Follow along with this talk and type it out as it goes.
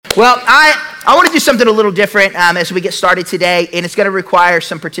Well, I want to do something a little different as we get started today, and it's going to require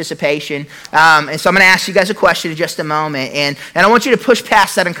some participation. And so I'm going to ask you guys a question in just a moment, and I want you to push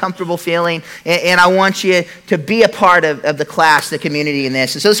past that uncomfortable feeling, and I want you to be a part of the class, the community in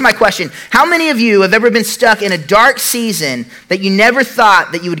this. And so this is my question. How many of you have ever been stuck in a dark season that you never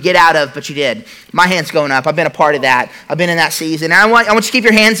thought that you would get out of, but you did? My hand's going up. I've been a part of that. I've been in that season. And I want you to keep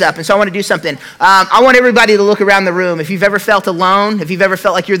your hands up, and so I want to do something. I want everybody to look around the room. If you've ever felt alone, if you've ever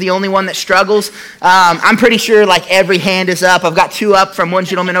felt like you're the only one that struggles, I'm pretty sure like every hand is up. I've got two up from one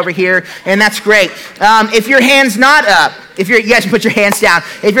gentleman over here, and that's great. If your hand's not up, you guys can put your hands down.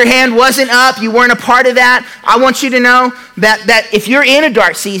 If your hand wasn't up, you weren't a part of that, I want you to know that if you're in a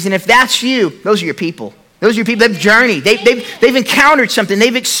dark season, if that's you, those are your people. Those are your people. They've journeyed. They've encountered something.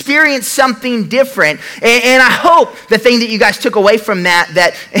 They've experienced something different. And I hope the thing that you guys took away from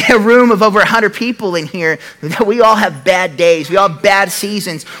that in a room of over 100 people in here, that we all have bad days. We all have bad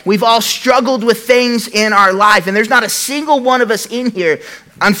seasons. We've all struggled with things in our life. And there's not a single one of us in here,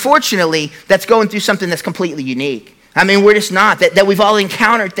 unfortunately, that's going through something that's completely unique. I mean, we're just not. That we've all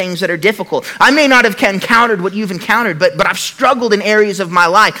encountered things that are difficult. I may not have encountered what you've encountered, but I've struggled in areas of my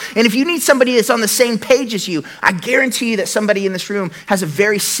life. And if you need somebody that's on the same page as you, I guarantee you that somebody in this room has a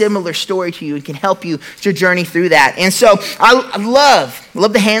very similar story to you and can help you to journey through that. And so I love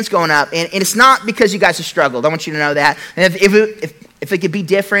the hands going up. And it's not because you guys have struggled. I want you to know that. And if it could be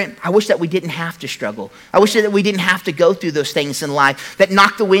different, I wish that we didn't have to struggle. I wish that we didn't have to go through those things in life that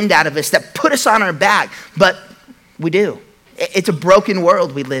knock the wind out of us, that put us on our back. But we do. It's a broken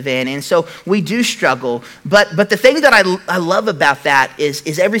world we live in, and so we do struggle. But the thing that I love about that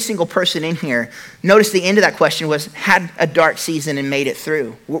is every single person in here, notice the end of that question was, had a dark season and made it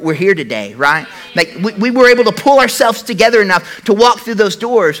through. We're here today, right? Like we were able to pull ourselves together enough to walk through those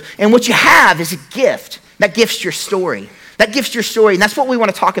doors, and what you have is a gift. That gift's your story. That gives your story, and that's what we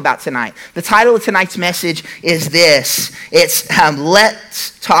want to talk about tonight. The title of tonight's message is this. It's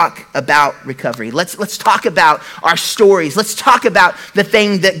Let's Talk About Recovery. Let's talk about our stories. Let's talk about the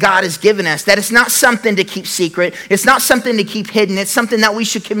thing that God has given us, that it's not something to keep secret. It's not something to keep hidden. It's something that we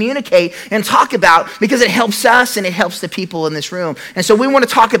should communicate and talk about because it helps us and it helps the people in this room. And so we want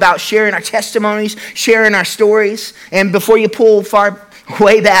to talk about sharing our testimonies, sharing our stories. And before you pull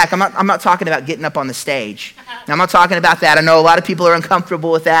way back, I'm not talking about getting up on the stage. I'm not talking about that. I know a lot of people are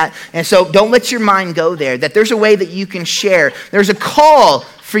uncomfortable with that. And so don't let your mind go there, that there's a way that you can share. There's a call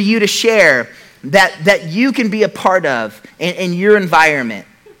for you to share that you can be a part of in your environment,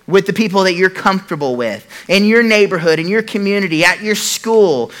 with the people that you're comfortable with, in your neighborhood, in your community, at your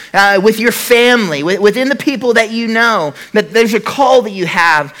school, with your family, within the people that you know, that there's a call that you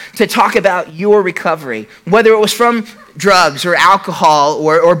have to talk about your recovery, whether it was from drugs or alcohol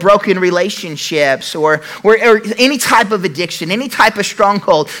or broken relationships or any type of addiction, any type of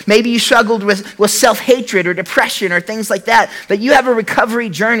stronghold. Maybe you struggled with self-hatred or depression or things like that, but you have a recovery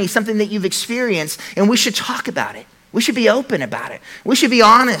journey, something that you've experienced, and we should talk about it. We should be open about it. We should be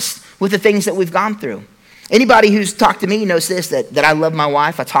honest with the things that we've gone through. Anybody who's talked to me knows this, that I love my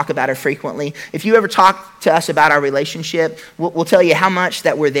wife. I talk about her frequently. If you ever talk to us about our relationship, we'll tell you how much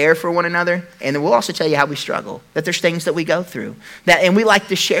that we're there for one another, and then we'll also tell you how we struggle, that there's things that we go through. And we like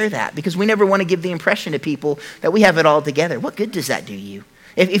to share that because we never want to give the impression to people that we have it all together. What good does that do you?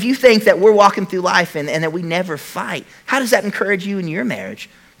 If you think that we're walking through life and that we never fight, how does that encourage you in your marriage?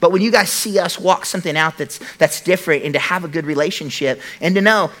 But when you guys see us walk something out that's different and to have a good relationship and to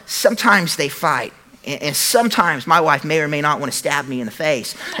know sometimes they fight and sometimes my wife may or may not want to stab me in the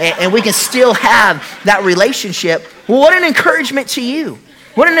face and we can still have that relationship, well, what an encouragement to you.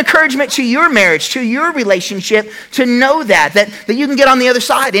 What an encouragement to your marriage, to your relationship, to know that you can get on the other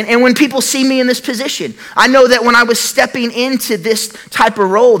side. And when people see me in this position, I know that when I was stepping into this type of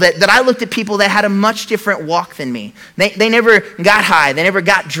role, that I looked at people that had a much different walk than me. They never got high. They never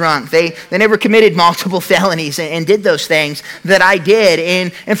got drunk. They never committed multiple felonies and did those things that I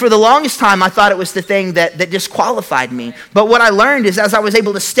did. And for the longest time, I thought it was the thing that disqualified me. But what I learned is as I was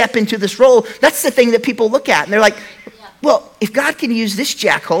able to step into this role, that's the thing that people look at. And they're like, well, if God can use this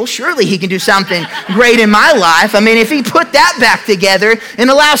jackhole, surely he can do something great in my life. I mean, if he put that back together and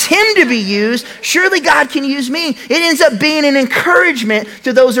allows him to be used, surely God can use me. It ends up being an encouragement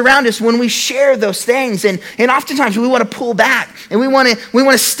to those around us when we share those things. And oftentimes we want to pull back and we want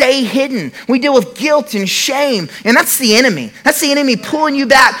to stay hidden. We deal with guilt and shame. And that's the enemy. That's the enemy pulling you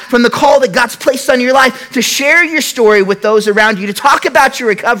back from the call that God's placed on your life to share your story with those around you, to talk about your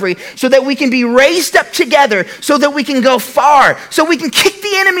recovery so that we can be raised up together, so that we can go far, so we can kick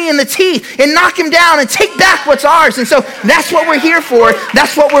the enemy in the teeth and knock him down and take back what's ours. And so that's what we're here for.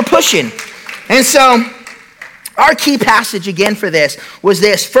 That's what we're pushing. And so Our key passage again for this was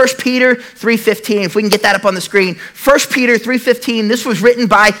this, 1 Peter 3:15. If we can get that up on the screen. 1 Peter 3:15, this was written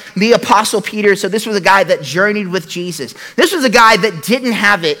by the Apostle Peter. So this was a guy that journeyed with Jesus. This was a guy that didn't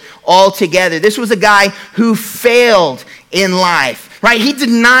have it all together. This was a guy who failed in life, right? He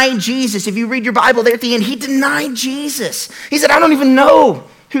denied Jesus. If you read your Bible there at the end, he denied Jesus. He said, I don't even know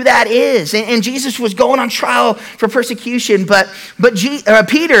who that is. And Jesus was going on trial for persecution. But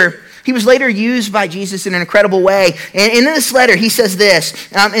Peter, he was later used by Jesus in an incredible way. And in this letter, he says this,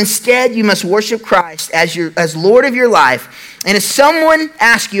 instead, you must worship Christ as Lord of your life. And if someone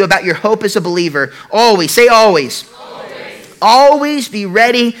asks you about your hope as a believer, always, say always. Always be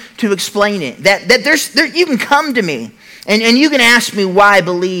ready to explain it. That you can come to me and you can ask me why I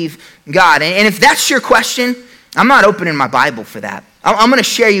believe God. And if that's your question, I'm not opening my Bible for that. I'm going to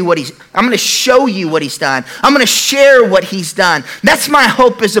show you what he's done. I'm going to share what he's done. That's my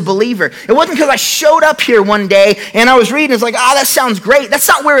hope as a believer. It wasn't because I showed up here one day and I was reading, it's like, that sounds great. That's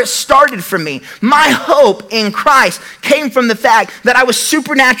not where it started for me. My hope in Christ came from the fact that I was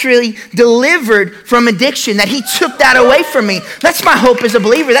supernaturally delivered from addiction, that he took that away from me. That's my hope as a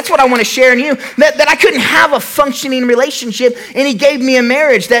believer. That's what I want to share in you, that I couldn't have a functioning relationship and he gave me a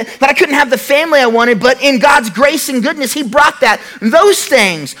marriage, that I couldn't have the family I wanted, but in God's grace and goodness, he brought that. Those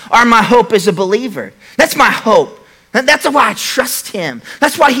things are my hope as a believer. That's my hope. That's why I trust him.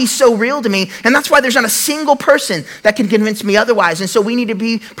 That's why he's so real to me. And that's why there's not a single person that can convince me otherwise. And so we need to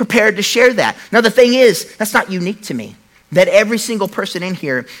be prepared to share that. Now, the thing is, that's not unique to me. That every single person in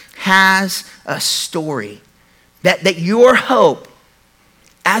here has a story. That your hope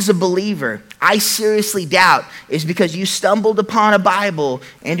as a believer, I seriously doubt, is because you stumbled upon a Bible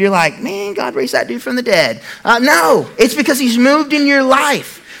and you're like, man, God raised that dude from the dead. No, it's because he's moved in your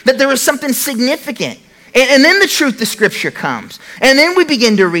life, that there was something significant. And then the truth of Scripture comes. And then we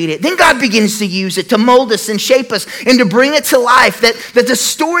begin to read it. Then God begins to use it to mold us and shape us and to bring it to life. That the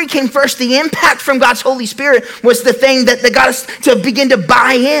story came first. The impact from God's Holy Spirit was the thing that got us to begin to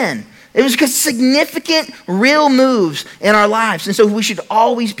buy in. It was because significant, real moves in our lives. And so we should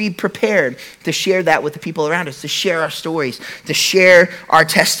always be prepared to share that with the people around us, to share our stories, to share our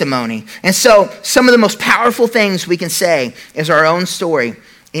testimony. And so some of the most powerful things we can say is our own story.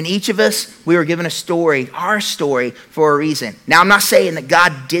 In each of us, we were given a story, our story, for a reason. Now, I'm not saying that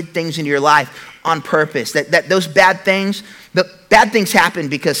God did things in your life on purpose, that those bad things happen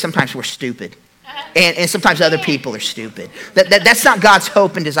because sometimes we're stupid. And sometimes other people are stupid. That's not God's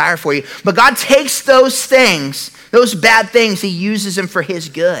hope and desire for you. But God takes those things, those bad things, he uses them for his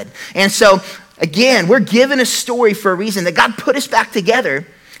good. And so, again, we're given a story for a reason, that God put us back together.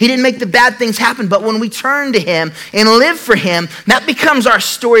 He didn't make the bad things happen, but when we turn to him and live for him, that becomes our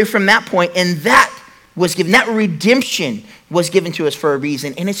story from that point. And that was given, that redemption was given to us for a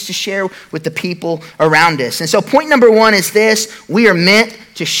reason, and it's to share with the people around us. And so point number one is this: we are meant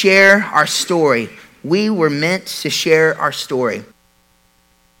to share our story. We were meant to share our story.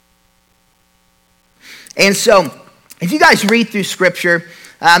 And so if you guys read through Scripture,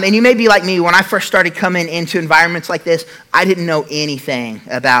 and you may be like me, when I first started coming into environments like this, I didn't know anything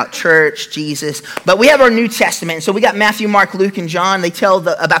about church, Jesus. But we have our New Testament. And so we got Matthew, Mark, Luke, and John. They tell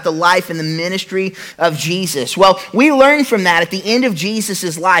about the life and the ministry of Jesus. Well, we learn from that at the end of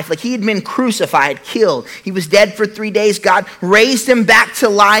Jesus' life, like he had been crucified, killed. He was dead for 3 days. God raised him back to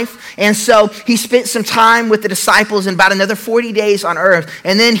life. And so he spent some time with the disciples and about another 40 days on earth.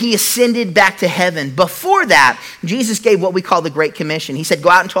 And then he ascended back to heaven. Before that, Jesus gave what we call the Great Commission. He said, go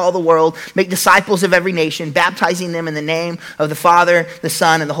out into all the world, make disciples of every nation, baptizing them in the name of the Father, the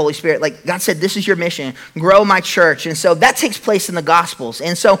Son, and the Holy Spirit. Like God said, this is your mission. Grow my church. And so that takes place in the Gospels.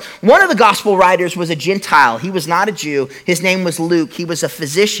 And so one of the Gospel writers was a Gentile. He was not a Jew. His name was Luke. He was a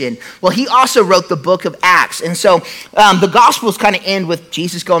physician. Well, he also wrote the book of Acts. And so the Gospels kind of end with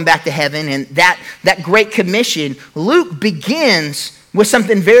Jesus going back to heaven and that Great Commission. Luke begins with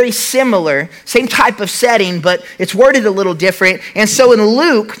something very similar, same type of setting, but it's worded a little different. And so in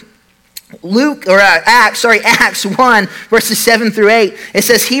Acts 1, verses 7 through 8, it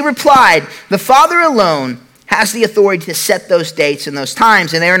says, he replied, the Father alone has the authority to set those dates and those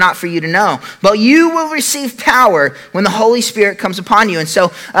times, and they are not for you to know. But you will receive power when the Holy Spirit comes upon you. And so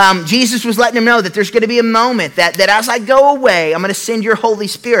Jesus was letting them know that there's going to be a moment that as I go away, I'm going to send your Holy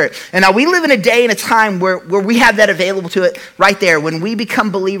Spirit. And now we live in a day and a time where we have that available to it right there. When we become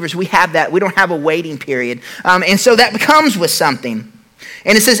believers, we have that. We don't have a waiting period. And so that comes with something.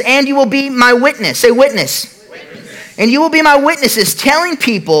 And it says, and you will be my witness. Say witness. And you will be my witnesses, telling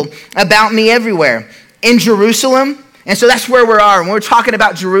people about me everywhere. In Jerusalem, And so that's where we are. When we're talking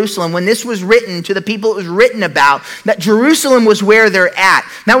about Jerusalem, when this was written to the people it was written about, that Jerusalem was where they're at.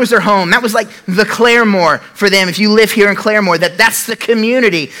 That was their home. That was like the Claremore for them. If you live here in Claremore, that's the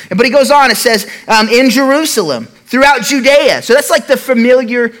community. But he goes on, it says, in Jerusalem, throughout Judea. So that's like the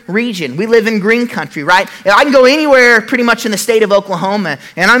familiar region. We live in green country, right? I can go anywhere pretty much in the state of Oklahoma,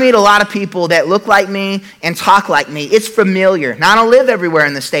 and I meet a lot of people that look like me and talk like me. It's familiar. Now, I don't live everywhere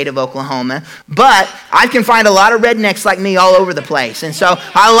in the state of Oklahoma, but I can find a lot of rednecks like me all over the place. And so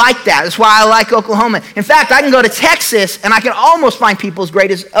I like that. That's why I like Oklahoma. In fact, I can go to Texas, and I can almost find people as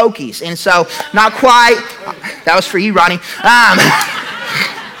great as Okies. And so not quite. That was for you, Ronnie.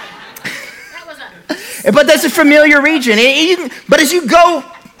 But that's a familiar region. But as you go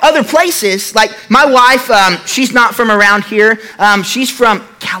other places, like my wife, she's not from around here. She's from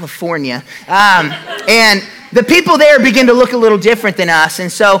California. And the people there begin to look a little different than us.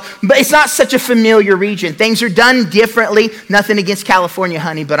 And so, but it's not such a familiar region. Things are done differently. Nothing against California,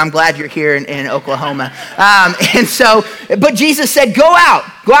 honey, but I'm glad you're here in Oklahoma. And so, but Jesus said, go out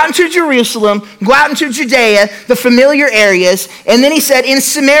into Jerusalem, go out into Judea, the familiar areas. And then he said, in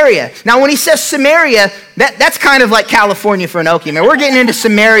Samaria. Now, when he says Samaria, that's kind of like California for an Okie, man. We're getting into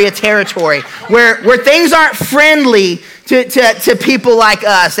Samaria territory where things aren't friendly to people like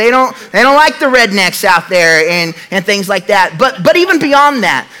us. They don't like the rednecks out there and things like that. But even beyond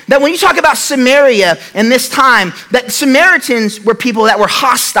that when you talk about Samaria in this time, that Samaritans were people that were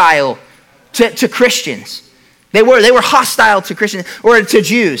hostile to Christians. They were hostile to Christians, or to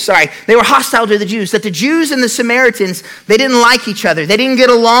Jews, sorry. They were hostile to the Jews. That the Jews and the Samaritans, they didn't like each other. They didn't get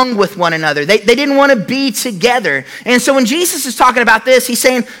along with one another. They didn't want to be together. And so when Jesus is talking about this, he's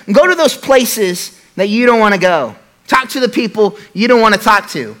saying, go to those places that you don't want to go. Talk to the people you don't want to talk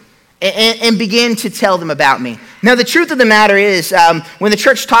to, and begin to tell them about me. Now, the truth of the matter is, when the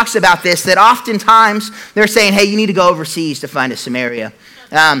church talks about this, that oftentimes they're saying, hey, you need to go overseas to find a Samaria.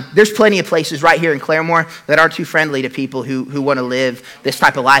 There's plenty of places right here in Claremore that aren't too friendly to people who want to live this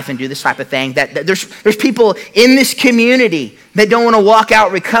type of life and do this type of thing. That there's people in this community that don't want to walk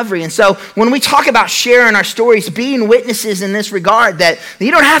out recovery. And so when we talk about sharing our stories, being witnesses in this regard, that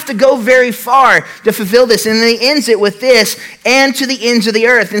you don't have to go very far to fulfill this. And then he ends it with this, and to the ends of the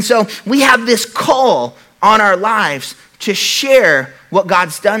earth. And so we have this call on our lives to share what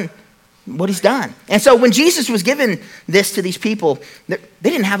God's done, what he's done. And so when Jesus was giving this to these people, they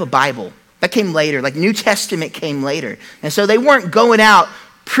didn't have a Bible. That came later. Like New Testament came later. And so they weren't going out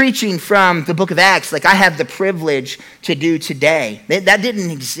preaching from the book of Acts like I have the privilege to do today. That didn't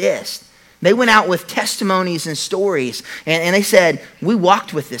exist. They went out with testimonies and stories, and they said, we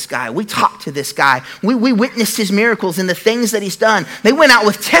walked with this guy. We talked to this guy. We witnessed his miracles and the things that he's done. They went out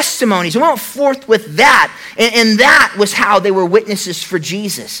with testimonies and went forth with that, and that was how they were witnesses for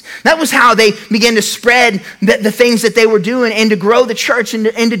Jesus. That was how they began to spread the things that they were doing and to grow the church and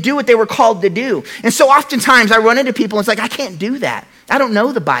to do what they were called to do. And so oftentimes I run into people and it's like, I can't do that. I don't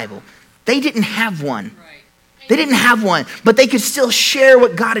know the Bible. They didn't have one. They didn't have one, but they could still share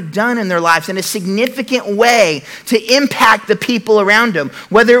what God had done in their lives in a significant way to impact the people around them,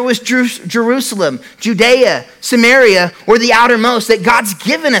 whether it was Jerusalem, Judea, Samaria, or the outermost, that God's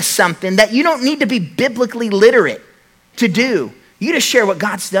given us something that you don't need to be biblically literate to do. You just share what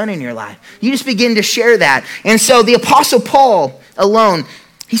God's done in your life. You just begin to share that. And so the Apostle Paul alone,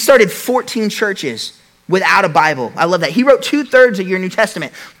 he started 14 churches without a Bible. I love that. He wrote 2/3 of your New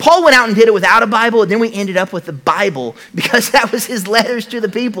Testament. Paul went out and did it without a Bible, and then we ended up with the Bible because that was his letters to the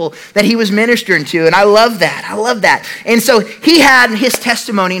people that he was ministering to. And I love that. I love that. And so he had his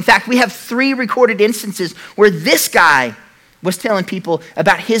testimony. In fact, we have 3 recorded instances where this guy was telling people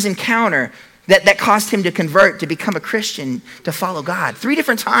about his encounter that caused him to convert, to become a Christian, to follow God. 3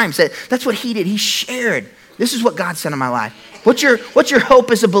 different times. That's what he did. He shared. This is what God's done in my life. What's your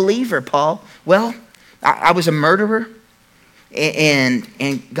hope as a believer, Paul? Well, I was a murderer, and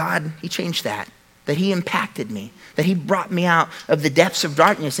God, he changed that he impacted me, that he brought me out of the depths of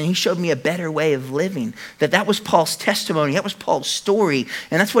darkness, and he showed me a better way of living. That was Paul's testimony, that was Paul's story,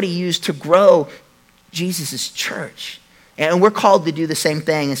 and that's what he used to grow Jesus' church. And we're called to do the same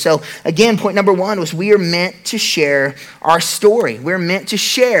thing. And so, again, point number 1 was we are meant to share our story. We're meant to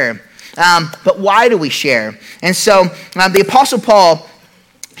share. But why do we share? And so, the Apostle Paul,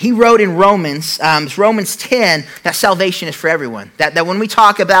 he wrote in Romans 10, that salvation is for everyone. That when we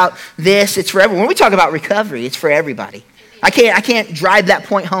talk about this, it's for everyone. When we talk about recovery, it's for everybody. I can't drive that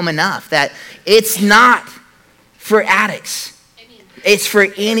point home enough, that it's not for addicts. It's for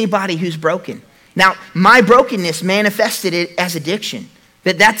anybody who's broken. Now, my brokenness manifested it as addiction.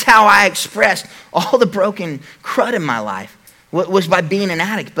 That's how I expressed all the broken crud in my life, was by being an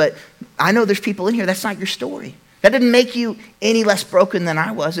addict. But I know there's people in here, that's not your story. That didn't make you any less broken than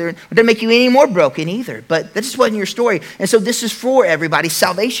I was, or it didn't make you any more broken either. But that just wasn't your story. And so this is for everybody.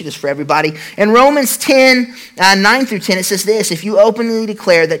 Salvation is for everybody. In Romans 10, 9 through 10, it says this: if you openly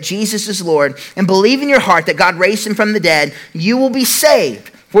declare that Jesus is Lord and believe in your heart that God raised him from the dead, you will be saved.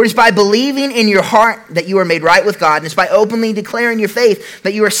 For it is by believing in your heart that you are made right with God, and it's by openly declaring your faith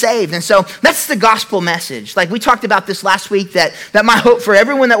that you are saved. And so that's the gospel message. Like we talked about this last week, that my hope for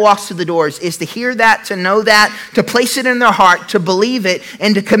everyone that walks through the doors is to hear that, to know that, to place it in their heart, to believe it,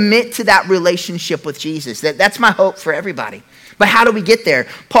 and to commit to that relationship with Jesus. That's my hope for everybody. But how do we get there?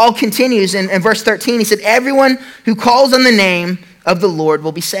 Paul continues in verse 13. He said, everyone who calls on the name of the Lord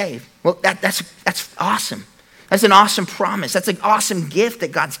will be saved. Well, that's awesome. That's an awesome promise. That's an awesome gift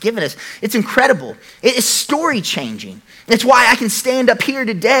that God's given us. It's incredible. It is story changing. It's why I can stand up here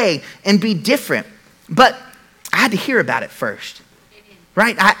today and be different. But I had to hear about it first,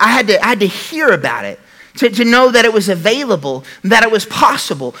 right? I had to hear about it to know that it was available, that it was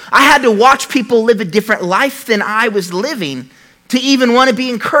possible. I had to watch people live a different life than I was living to even want to be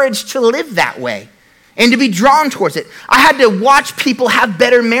encouraged to live that way and to be drawn towards it. I had to watch people have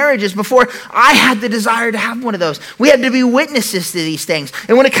better marriages before I had the desire to have one of those. We had to be witnesses to these things.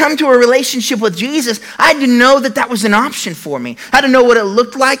 And when it comes to a relationship with Jesus, I had to know that was an option for me. I had to know what it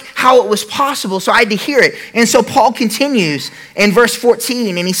looked like, how it was possible, so I had to hear it. And so Paul continues in verse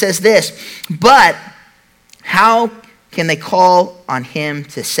 14, and he says this: but how can they call on him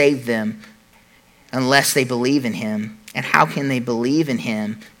to save them unless they believe in him? And how can they believe in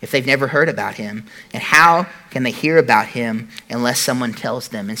him if they've never heard about him? And how can they hear about him unless someone tells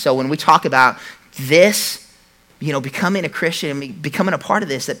them? And so when we talk about this, becoming a Christian and becoming a part of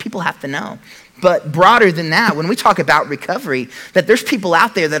this, that people have to know. But broader than that, when we talk about recovery, that there's people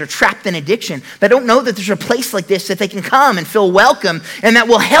out there that are trapped in addiction that don't know that there's a place like this that they can come and feel welcome and that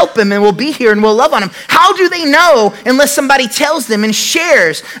will help them and will be here and will love on them. How do they know unless somebody tells them and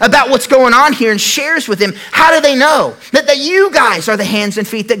shares about what's going on here and shares with them? How do they know that you guys are the hands and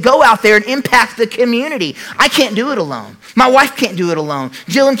feet that go out there and impact the community? I can't do it alone. My wife can't do it alone.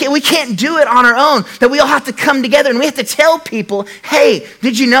 Jill and Kate, we can't do it on our own. That we all have to come together and we have to tell people, hey,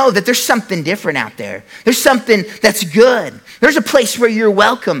 did you know that there's something different out there? There's something that's good. There's a place where you're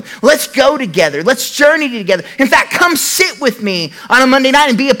welcome. Let's go together. Let's journey together. In fact, come sit with me on a Monday night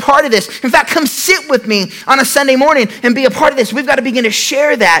and be a part of this. In fact, come sit with me on a Sunday morning and be a part of this. We've got to begin to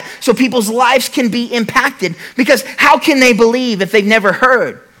share that so people's lives can be impacted, because how can they believe if they've never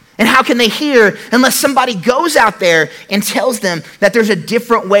heard? And how can they hear unless somebody goes out there and tells them that there's a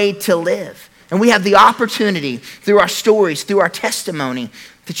different way to live? And we have the opportunity through our stories, through our testimony,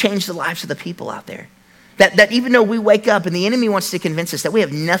 to change the lives of the people out there. That even though we wake up and the enemy wants to convince us that we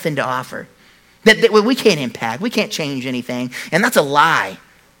have nothing to offer, that we can't impact, we can't change anything, and that's a lie.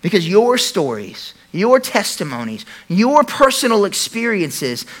 Because your stories, your testimonies, your personal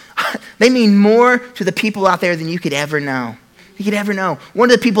experiences, they mean more to the people out there than you could ever know. You could ever know. One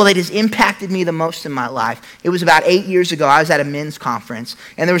of the people that has impacted me the most in my life, it was about 8 years ago. I was at a men's conference,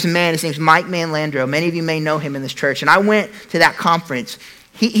 and there was a man, his name's Mike Manlandro. Many of you may know him in this church. And I went to that conference.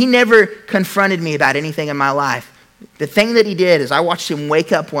 He never confronted me about anything in my life. The thing that he did is I watched him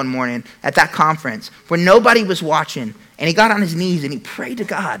wake up one morning at that conference where nobody was watching, and he got on his knees and he prayed to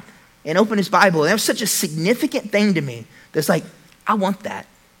God and opened his Bible. And that was such a significant thing to me. That's like, I want that.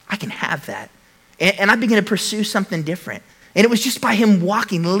 I can have that. And I began to pursue something different. And it was just by him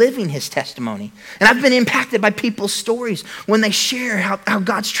walking, living his testimony. And I've been impacted by people's stories when they share how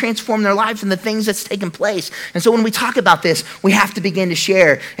God's transformed their lives and the things that's taken place. And so when we talk about this, we have to begin to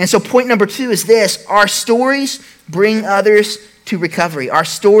share. And so point number 2 is this: our stories bring others to recovery. Our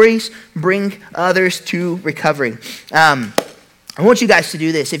stories bring others to recovery. I want you guys to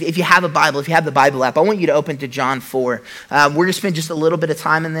do this. If you have a Bible, if you have the Bible app, I want you to open to John 4. We're going to spend just a little bit of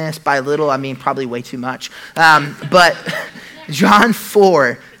time in this. By little, I mean probably way too much. But John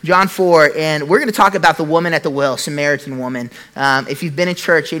 4, and we're going to talk about the woman at the well, Samaritan woman. If you've been in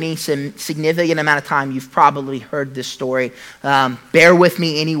church any significant amount of time, you've probably heard this story. Bear with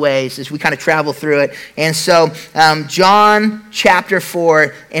me anyways as we kind of travel through it. And so John chapter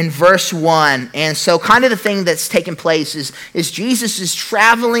 4 and verse 1. And so kind of the thing that's taking place is Jesus is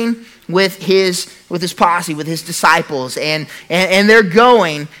traveling with his posse, with his disciples. And they're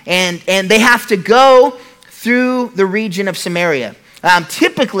going, and they have to go through the region of Samaria.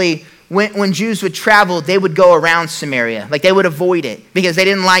 Typically, when Jews would travel, they would go around Samaria. Like, they would avoid it because they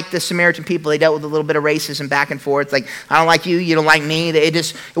didn't like the Samaritan people. They dealt with a little bit of racism back and forth. Like, I don't like you, you don't like me.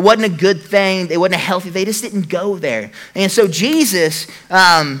 It wasn't a good thing. It wasn't a healthy, they just didn't go there. And so Jesus,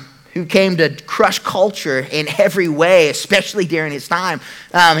 who came to crush culture in every way, especially during his time.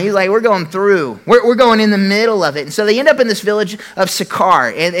 He's like, we're going through. We're going in the middle of it. And so they end up in this village of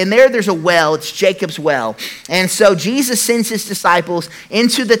Sychar. And there's a well. It's Jacob's well. And so Jesus sends his disciples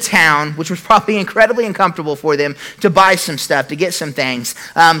into the town, which was probably incredibly uncomfortable for them, to buy some stuff, to get some things,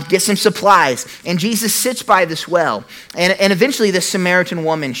 get some supplies. And Jesus sits by this well. And eventually this Samaritan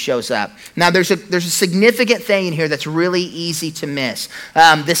woman shows up. Now there's a significant thing in here that's really easy to miss.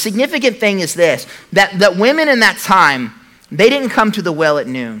 The significant thing is this, that women in that time, they didn't come to the well at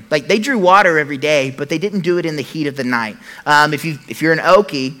noon. Like, they drew water every day, but they didn't do it in the heat of the night. If you're an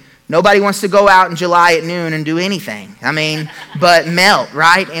Okie, nobody wants to go out in July at noon and do anything. But melt,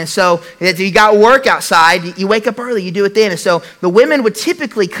 right? And so if you got work outside, you wake up early, you do it then. And so the women would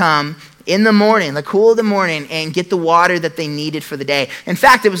typically come in the morning, the cool of the morning, and get the water that they needed for the day. In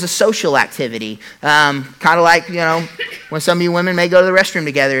fact, it was a social activity, kind of like, when some of you women may go to the restroom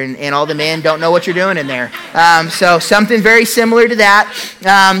together and all the men don't know what you're doing in there. So something very similar to that,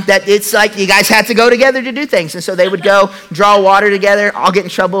 that it's like you guys had to go together to do things. And so they would go draw water together. I'll get in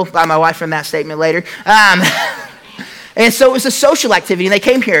trouble by my wife from that statement later. And so it was a social activity, and they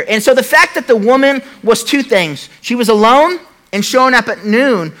came here. And so the fact that the woman was two things. She was alone and showing up at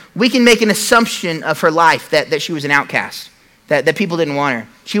noon, we can make an assumption of her life that she was an outcast, that people didn't want her.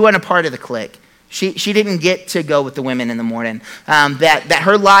 She wasn't a part of the clique. She didn't get to go with the women in the morning. That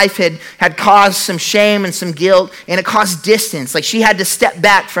her life had caused some shame and some guilt, and it caused distance. Like, she had to step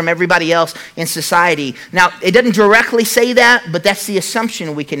back from everybody else in society. Now, it doesn't directly say that, but that's the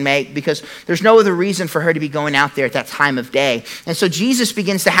assumption we can make, because there's no other reason for her to be going out there at that time of day. And so Jesus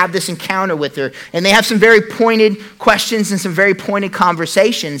begins to have this encounter with her, and they have some very pointed questions and some very pointed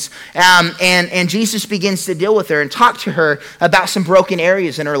conversations. And Jesus begins to deal with her and talk to her about some broken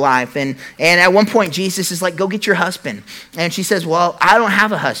areas in her life. And at one point, Jesus is like, go get your husband. And she says, well, I don't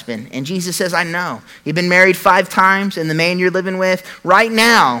have a husband. And Jesus says, I know. You've been married 5 times, and the man you're living with right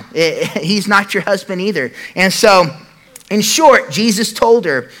now, he's not your husband either. And so, in short, Jesus told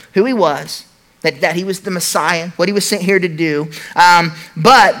her who he was, that he was the Messiah, what he was sent here to do,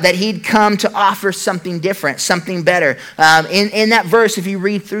 but that he'd come to offer something different, something better. In that verse, if you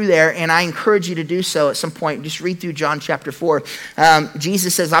read through there, and I encourage you to do so at some point, just read through John chapter 4.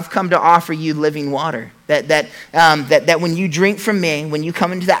 Jesus says, I've come to offer you living water. That when you drink from me, when you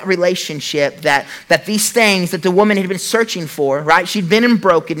come into that relationship, that these things that the woman had been searching for, right? She'd been in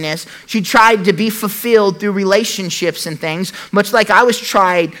brokenness. She tried to be fulfilled through relationships and things, much like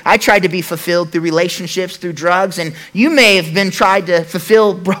I tried to be fulfilled through relationships, through drugs, and you may have been tried to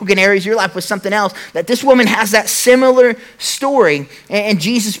fulfill broken areas of your life with something else. That this woman has that similar story, and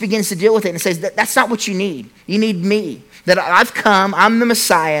Jesus begins to deal with it and says, that's not what you need. You need me. That I've come, I'm the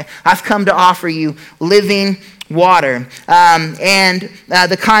Messiah, I've come to offer you living water, and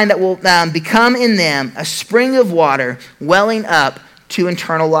the kind that will become in them a spring of water welling up to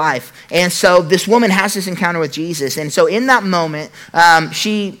eternal life. And so this woman has this encounter with Jesus. And so in that moment,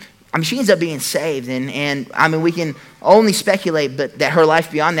 she ends up being saved. And we can only speculate, but that her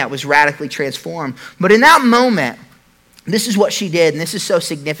life beyond that was radically transformed. But in that moment, this is what she did, and this is so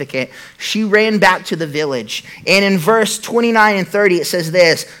significant. She ran back to the village. And in verse 29 and 30, it says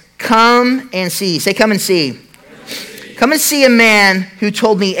this, come and see. Say, come and see. Come and see a man who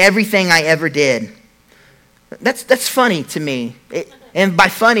told me everything I ever did. That's funny to me. And by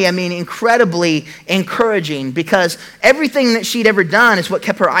funny, I mean incredibly encouraging, because everything that she'd ever done is what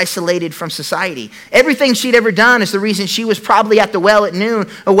kept her isolated from society. Everything she'd ever done is the reason she was probably at the well at noon,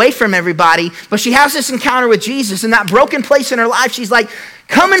 away from everybody. But she has this encounter with Jesus, in that broken place in her life. She's like,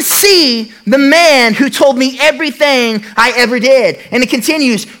 come and see the man who told me everything I ever did. And it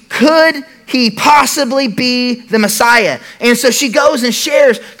continues, could he possibly be the Messiah? And so she goes and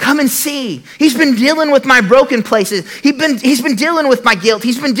shares, come and see. He's been dealing with my broken places. He's been dealing with my guilt.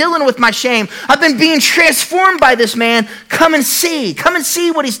 He's been dealing with my shame. I've been being transformed by this man. Come and see. Come and see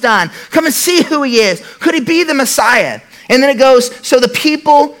what he's done. Come and see who he is. Could he be the Messiah? And then it goes, so the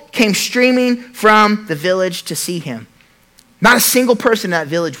people came streaming from the village to see him. Not a single person in that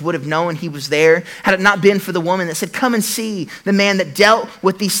village would have known he was there had it not been for the woman that said, come and see the man that dealt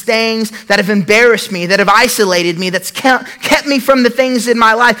with these things that have embarrassed me, that have isolated me, that's kept me from the things in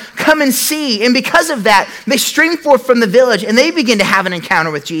my life. Come and see. And because of that, they stream forth from the village, and they begin to have an encounter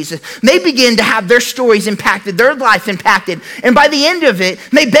with Jesus. They begin to have their stories impacted, their life impacted. And by the end of it,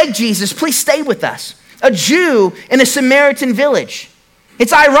 they beg Jesus, please stay with us. A Jew in a Samaritan village.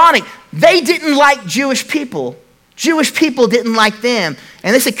 It's ironic. They didn't like Jewish people. Jewish people didn't like them.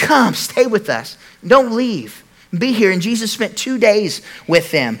 And they said, come, stay with us. Don't leave. Be here. And Jesus spent 2 days with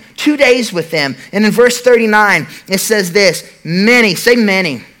them. 2 days with them. And in verse 39, it says this, many, say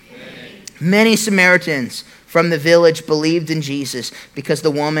many. Many Samaritans from the village believed in Jesus because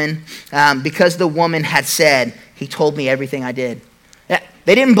the woman had said, he told me everything I did.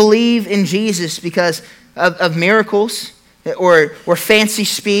 They didn't believe in Jesus because of miracles or fancy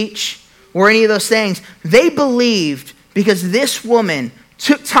speech or any of those things. They believed because this woman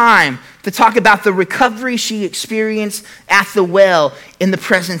took time to talk about the recovery she experienced at the well in the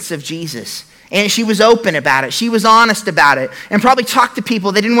presence of Jesus. And she was open about it. She was honest about it. And probably talked to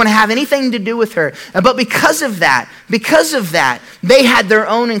people that didn't want to have anything to do with her. But because of that, they had their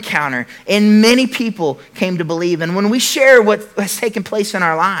own encounter. And many people came to believe. And when we share what has taken place in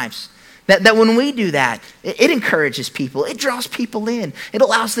our lives, that when we do that, it encourages people. It draws people in. It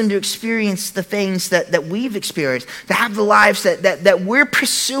allows them to experience the things that we've experienced, to have the lives that we're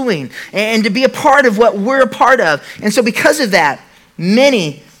pursuing, and to be a part of what we're a part of. And so because of that,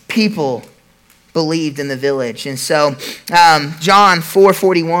 many people believed in the village. And so John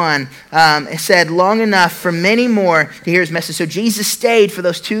 4:41, it said, long enough for many more to hear his message. So Jesus stayed for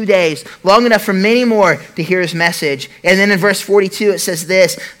those 2 days, long enough for many more to hear his message. And then in verse 42, it says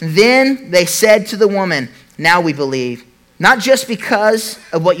this, then they said to the woman, now we believe, not just because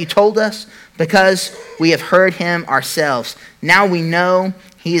of what you told us, because we have heard him ourselves. Now we know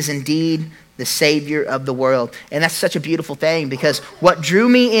he is indeed the Savior of the world. And that's such a beautiful thing, because what drew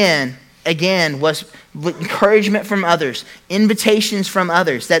me in again was encouragement from others, invitations from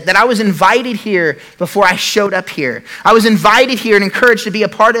others, that I was invited here before I showed up here. I was invited here and encouraged to be a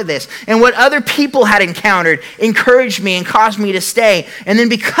part of this. And what other people had encountered encouraged me and caused me to stay. And then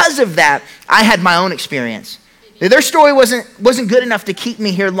because of that, I had my own experience. Their story wasn't good enough to keep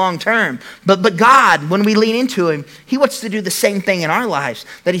me here long term. But God, when we lean into him, he wants to do the same thing in our lives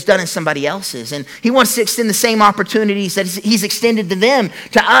that he's done in somebody else's. And he wants to extend the same opportunities that he's extended to them,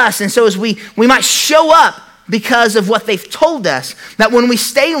 to us. And so as we might show up because of what they've told us, that when we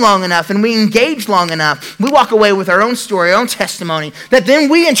stay long enough and we engage long enough, we walk away with our own story, our own testimony, that then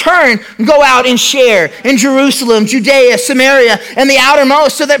we in turn go out and share in Jerusalem, Judea, Samaria, and the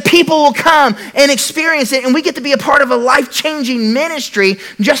outermost, so that people will come and experience it, and we get to be a part of a life-changing ministry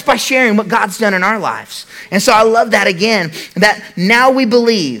just by sharing what God's done in our lives. And so I love that again, that now we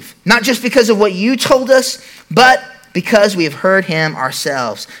believe, not just because of what you told us, but because we have heard him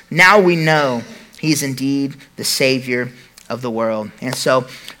ourselves. Now we know he is indeed the Savior of the world. And so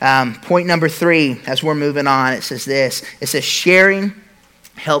point number 3, as we're moving on, it says this. It says sharing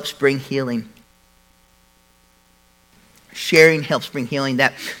helps bring healing. Sharing helps bring healing.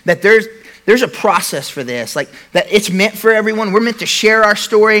 That there's a process for this. Like that it's meant for everyone. We're meant to share our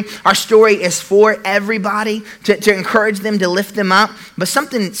story. Our story is for everybody, to encourage them, to lift them up. But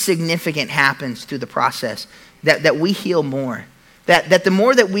something significant happens through the process, that we heal more. That the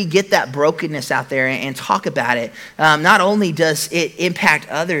more that we get that brokenness out there and talk about it, not only does it impact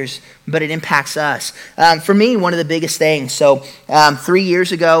others, but it impacts us. For me, one of the biggest things, so 3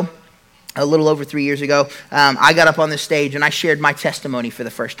 years ago, a little over 3 years ago, I got up on the stage and I shared my testimony for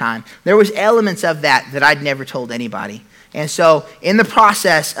the first time. There was elements of that I'd never told anybody. And so in the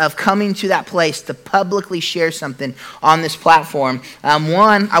process of coming to that place to publicly share something on this platform,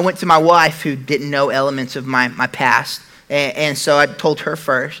 I went to my wife, who didn't know elements of my past. And so I told her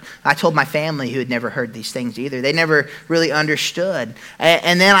first. I told my family, who had never heard these things either. They never really understood.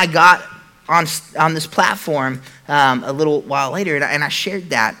 And then I got on this platform a little while later, and I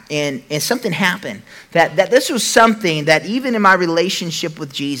shared that. And something happened. That this was something that even in my relationship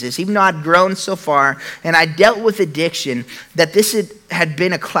with Jesus, even though I'd grown so far and I dealt with addiction, that this had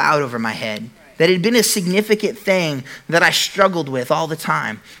been a cloud over my head. That it had been a significant thing that I struggled with all the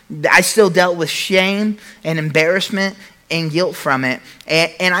time. I still dealt with shame and embarrassment and guilt from it.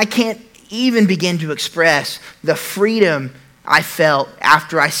 And I can't even begin to express the freedom I felt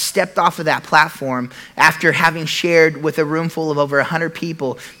after I stepped off of that platform, after having shared with a room full of over 100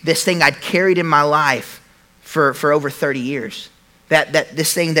 people this thing I'd carried in my life for over 30 years. That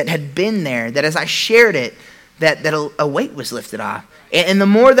this thing that had been there, that as I shared it, that a weight was lifted off. And the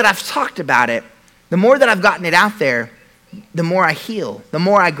more that I've talked about it, the more that I've gotten it out there, the more I heal, the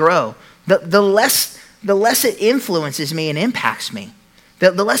more I grow, the less it influences me and impacts me,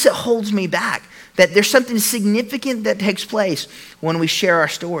 the less it holds me back. That there's something significant that takes place when we share our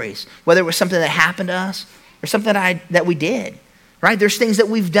stories, whether it was something that happened to us or something that we did, right? There's things that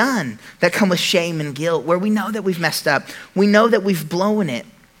we've done that come with shame and guilt, where we know that we've messed up. We know that we've blown it.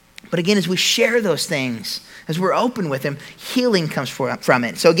 But again, as we share those things, as we're open with him, healing comes from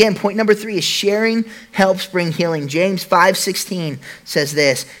it. So again, point number 3 is sharing helps bring healing. James 5:16 says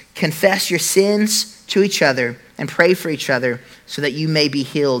this, confess your sins to each other and pray for each other so that you may be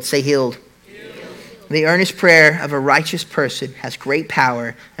healed. Say healed. The earnest prayer of a righteous person has great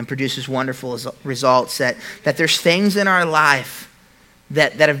power and produces wonderful results. That there's things in our life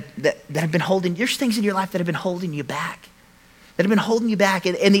that have been holding, there's things in your life that have been holding you back. That have been holding you back.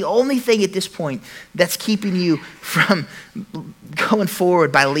 And the only thing at this point that's keeping you from going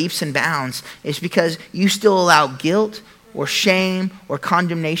forward by leaps and bounds is because you still allow guilt or shame or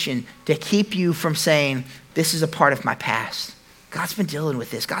condemnation to keep you from saying, this is a part of my past. God's been dealing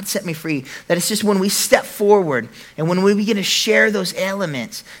with this. God set me free. That it's just when we step forward and when we begin to share those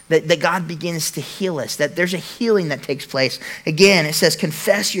elements that God begins to heal us, that there's a healing that takes place. Again, it says,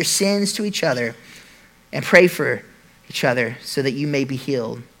 confess your sins to each other and pray for each other so that you may be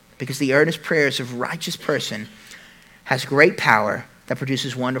healed. Because the earnest prayers of a righteous person has great power that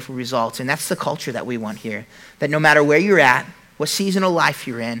produces wonderful results. And that's the culture that we want here. That no matter where you're at, what season of life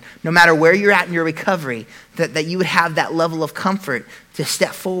you're in, no matter where you're at in your recovery, that you would have that level of comfort to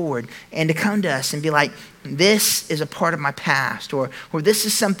step forward and to come to us and be like, this is a part of my past, or this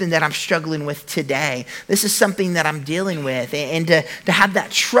is something that I'm struggling with today. This is something that I'm dealing with. And to have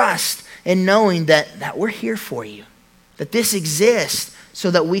that trust in knowing that we're here for you, that this exists so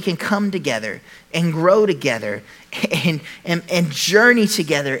that we can come together and grow together and journey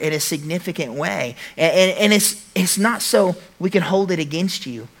together in a significant way. And it's not so we can hold it against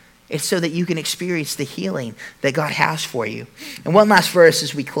you. It's so that you can experience the healing that God has for you. And one last verse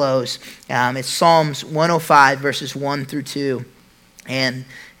as we close. It's Psalms 105, verses 1 through 2. And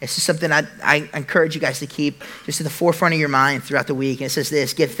it's just something I encourage you guys to keep just at the forefront of your mind throughout the week. And it says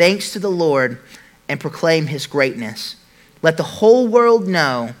this: give thanks to the Lord and proclaim his greatness. Let the whole world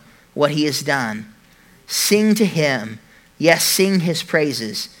know what he has done. Sing to him. Yes, sing his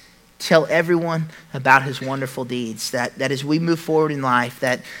praises. Tell everyone about his wonderful deeds. That as we move forward in life,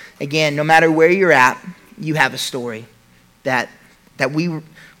 that again, no matter where you're at, you have a story. That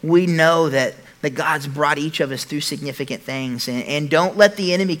we know that God's brought each of us through significant things. And don't let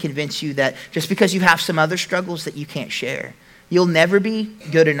the enemy convince you that just because you have some other struggles that you can't share. You'll never be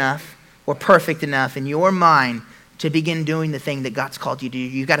good enough or perfect enough in your mind to begin doing the thing that God's called you to do.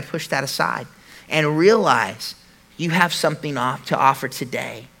 You've got to push that aside and realize you have something to offer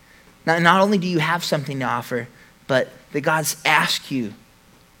today. Not only do you have something to offer, but that God's asked you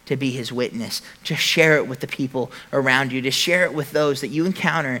to be his witness, to share it with the people around you, to share it with those that you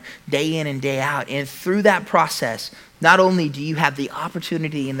encounter day in and day out. And through that process, not only do you have the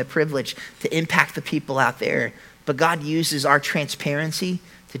opportunity and the privilege to impact the people out there, but God uses our transparency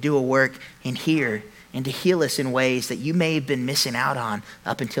to do a work in here and to heal us in ways that you may have been missing out on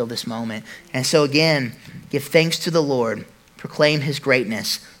up until this moment. And so again, give thanks to the Lord, proclaim his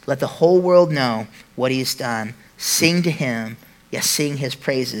greatness, let the whole world know what he has done, sing to him, yes, sing his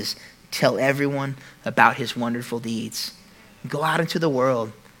praises, tell everyone about his wonderful deeds. Go out into the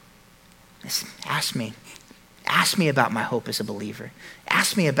world. Ask me about my hope as a believer.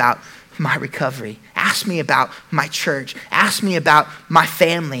 Ask me about my recovery. Ask me about my church. Ask me about my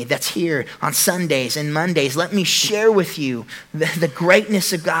family that's here on Sundays and Mondays. Let me share with you the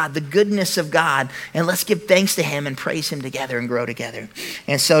greatness of God, the goodness of God, and let's give thanks to him and praise him together and grow together.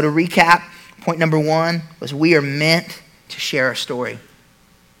 And so to recap, point number 1 was we are meant to share our story.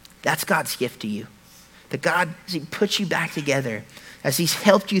 That's God's gift to you. That God, as he puts you back together, as he's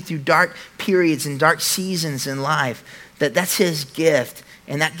helped you through dark periods and dark seasons in life, that's his gift.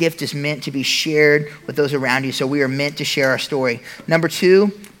 And that gift is meant to be shared with those around you. So we are meant to share our story. Number 2,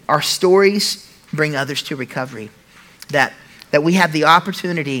 our stories bring others to recovery. That we have the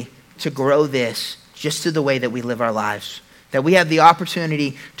opportunity to grow this just through the way that we live our lives. That we have the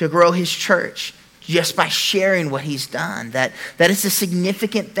opportunity to grow his church just by sharing what he's done. That it's a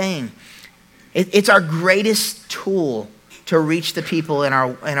significant thing. It's our greatest tool to reach the people in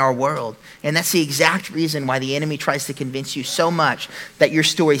our world. And that's the exact reason why the enemy tries to convince you so much that your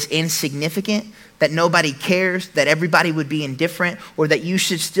story's insignificant, that nobody cares, that everybody would be indifferent, or that you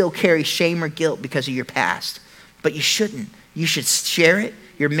should still carry shame or guilt because of your past. But you shouldn't. You should share it.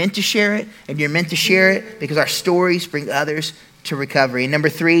 You're meant to share it, and you're meant to share it because our stories bring others to recovery. And number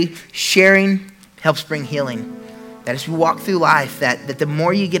 3, sharing helps bring healing. That as we walk through life, that the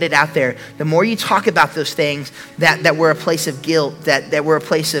more you get it out there, the more you talk about those things that were a place of guilt, that were a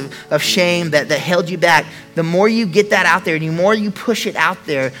place of shame, that held you back, the more you get that out there and the more you push it out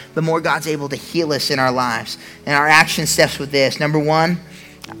there, the more God's able to heal us in our lives. And our action steps with this. Number 1,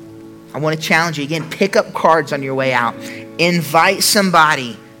 I want to challenge you again, pick up cards on your way out. Invite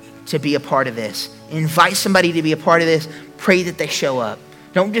somebody to be a part of this. Invite somebody to be a part of this. Pray that they show up.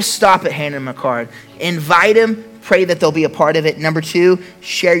 Don't just stop at handing them a card. Invite them. Pray that they'll be a part of it. Number 2,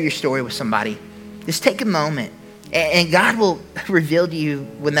 share your story with somebody. Just take a moment And God will reveal to you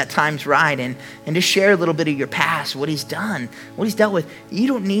when that time's right, and just share a little bit of your past, what he's done, what he's dealt with. You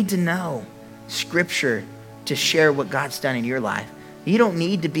don't need to know scripture to share what God's done in your life. You don't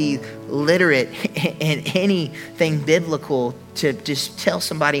need to be literate in anything biblical to just tell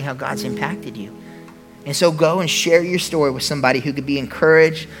somebody how God's impacted you. And so go and share your story with somebody who could be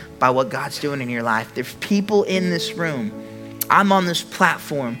encouraged by what God's doing in your life. There's people in this room. I'm on this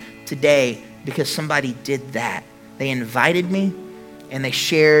platform today because somebody did that. They invited me and they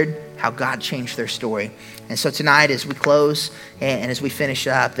shared how God changed their story. And so tonight, as we close and as we finish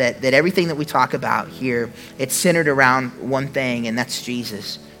up, that everything that we talk about here, it's centered around one thing, and that's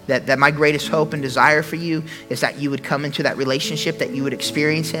Jesus. That my greatest hope and desire for you is that you would come into that relationship, that you would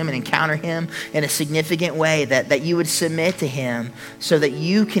experience him and encounter him in a significant way, that you would submit to him so that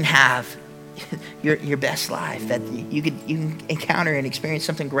you can have your best life, that you can encounter and experience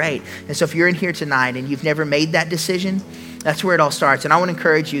something great. And so if you're in here tonight and you've never made that decision, that's where it all starts. And I want to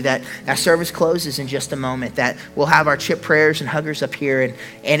encourage you that as service closes in just a moment, that we'll have our chip prayers and huggers up here.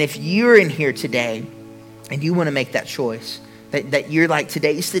 And if you're in here today and you want to make that choice, that you're like,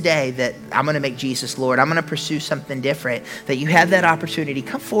 today's the day that I'm going to make Jesus Lord, I'm going to pursue something different, that you have that opportunity,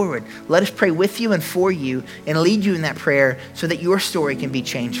 come forward. Let us pray with you and for you and lead you in that prayer so that your story can be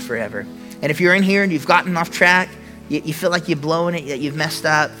changed forever. And if you're in here and you've gotten off track, you feel like you're blowing it, that you've messed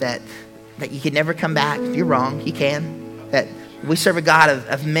up, that you can never come back, if you're wrong, you can. That we serve a God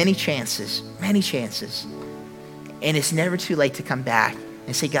of many chances. And it's never too late to come back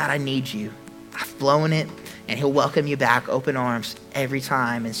and say, God, I need you. I've blown it. And he'll welcome you back, open arms every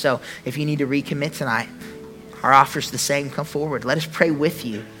time. And so if you need to recommit tonight, our offer's the same. Come forward. Let us pray with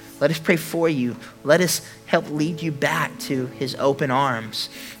you. Let us pray for you. Let us help lead you back to his open arms.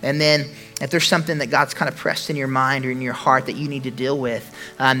 And then if there's something that God's kind of pressed in your mind or in your heart that you need to deal with,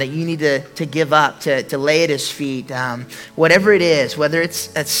 that you need to give up, to lay at his feet, whatever it is, whether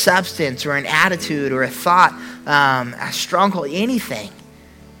it's a substance or an attitude or a thought, a stronghold, anything.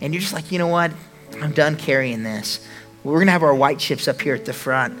 And you're just like, you know what? I'm done carrying this. We're going to have our white chips up here at the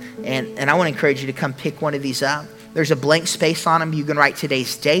front. And I want to encourage you to come pick one of these up. There's a blank space on them. You can write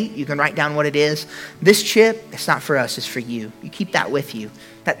today's date. You can write down what it is. This chip, it's not for us. It's for you. You keep that with you.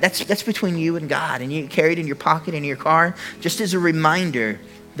 That's between you and God. And you carry it in your pocket, in your car, just as a reminder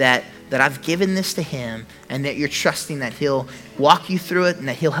that I've given this to him and that you're trusting that he'll walk you through it and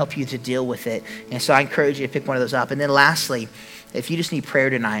that he'll help you to deal with it. And so I encourage you to pick one of those up. And then lastly, if you just need prayer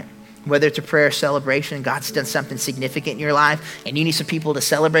tonight, whether it's a prayer or celebration, God's done something significant in your life and you need some people to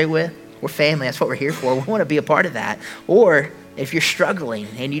celebrate with, we're family. That's what we're here for. We want to be a part of that. Or if you're struggling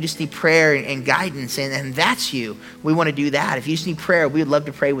and you just need prayer and guidance and that's you, we want to do that. If you just need prayer, we would love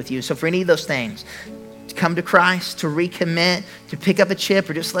to pray with you. So for any of those things, to come to Christ, to recommit, to pick up a chip,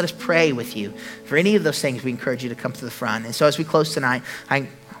 or just let us pray with you. For any of those things, we encourage you to come to the front. And so as we close tonight, I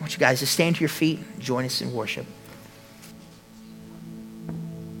want you guys to stand to your feet, join us in worship.